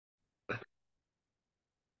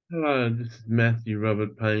Hello, this is Matthew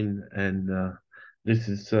Robert Payne, and this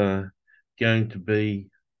is going to be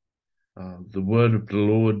the word of the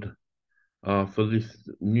Lord for this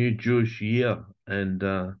new Jewish year, and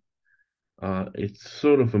it's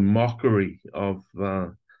sort of a mockery of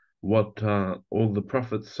what all the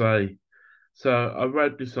prophets say. So I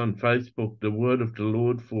wrote this on Facebook, the word of the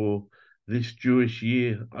Lord for this Jewish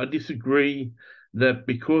year. I disagree that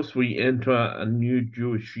because we enter a new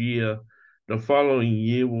Jewish year, the following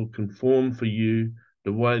year will conform for you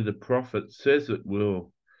the way the prophet says it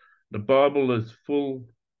will. The Bible is full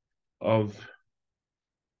of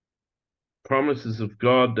promises of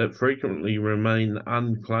God that frequently remain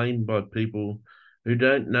unclaimed by people who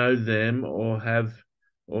don't know them or have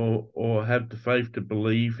the faith to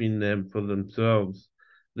believe in them for themselves.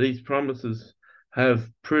 These promises have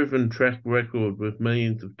proven track record with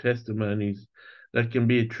millions of testimonies that can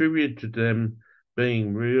be attributed to them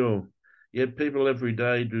being real. Yet people every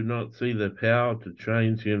day do not see the power to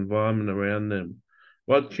change the environment around them.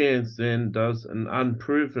 What chance then does an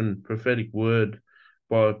unproven prophetic word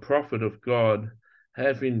by a prophet of God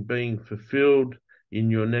having been fulfilled in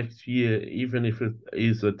your next year, even if it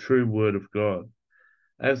is a true word of God?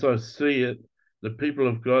 As I see it, the people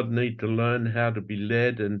of God need to learn how to be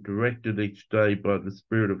led and directed each day by the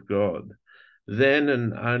Spirit of God. Then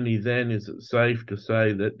and only then is it safe to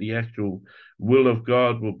say that the actual will of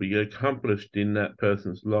God will be accomplished in that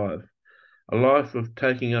person's life. A life of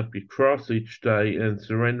taking up your cross each day and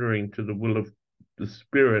surrendering to the will of the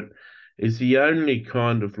Spirit is the only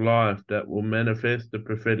kind of life that will manifest the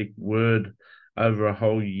prophetic word over a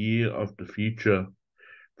whole year of the future.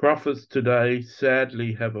 Prophets today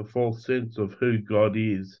sadly have a false sense of who God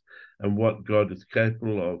is and what God is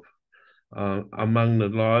capable of among the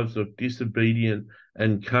lives of disobedient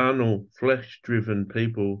and carnal, flesh driven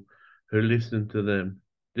people who listen to them.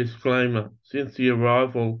 Disclaimer: since the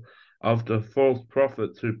arrival of the false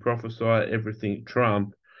prophets who prophesy everything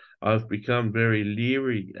Trump, I've become very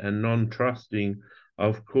leery and non trusting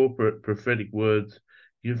of corporate prophetic words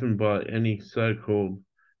given by any so called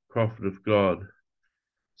prophet of God.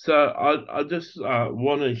 So I just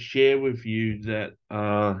want to share with you that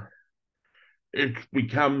it's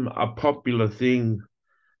become a popular thing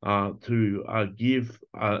to give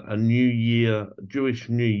a New Year, Jewish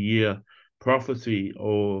New Year prophecy,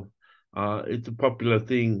 or it's a popular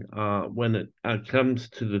thing when it comes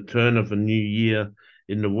to the turn of a new year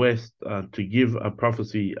in the West to give a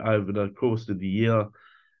prophecy over the course of the year.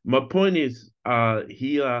 My point is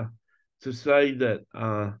here to say that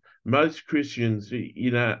most Christians,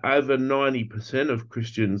 over 90% of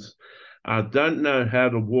Christians don't know how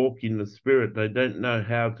to walk in the Spirit. They don't know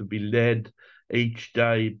how to be led each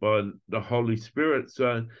day by the Holy Spirit.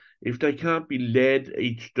 So if they can't be led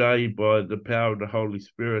each day by the power of the Holy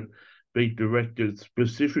Spirit, be directed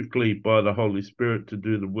specifically by the Holy Spirit to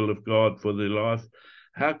do the will of God for their life,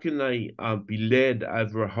 how can they be led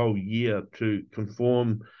over a whole year to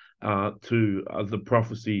conform to the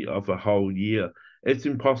prophecy of a whole year? It's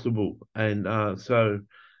impossible. And the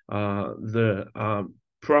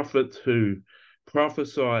prophets who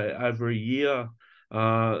prophesy over a year,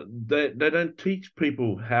 they don't teach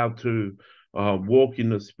people how to walk in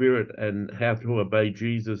the Spirit and how to obey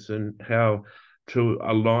Jesus and how to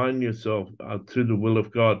align yourself to the will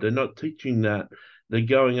of God. They're not teaching that. They're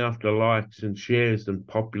going after likes and shares and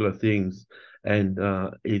popular things, and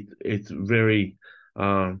it's very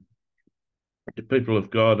the people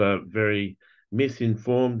of God are very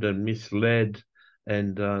misinformed and misled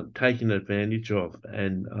and taken advantage of.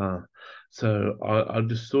 And so I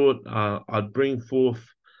just thought I'd bring forth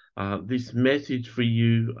this message for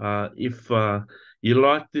you. If you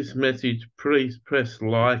like this message, please press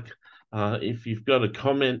like. If you've got a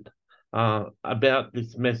comment about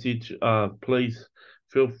this message, please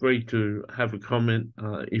feel free to have a comment.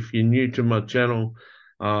 If you're new to my channel,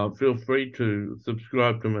 feel free to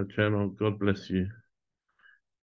subscribe to my channel. God bless you.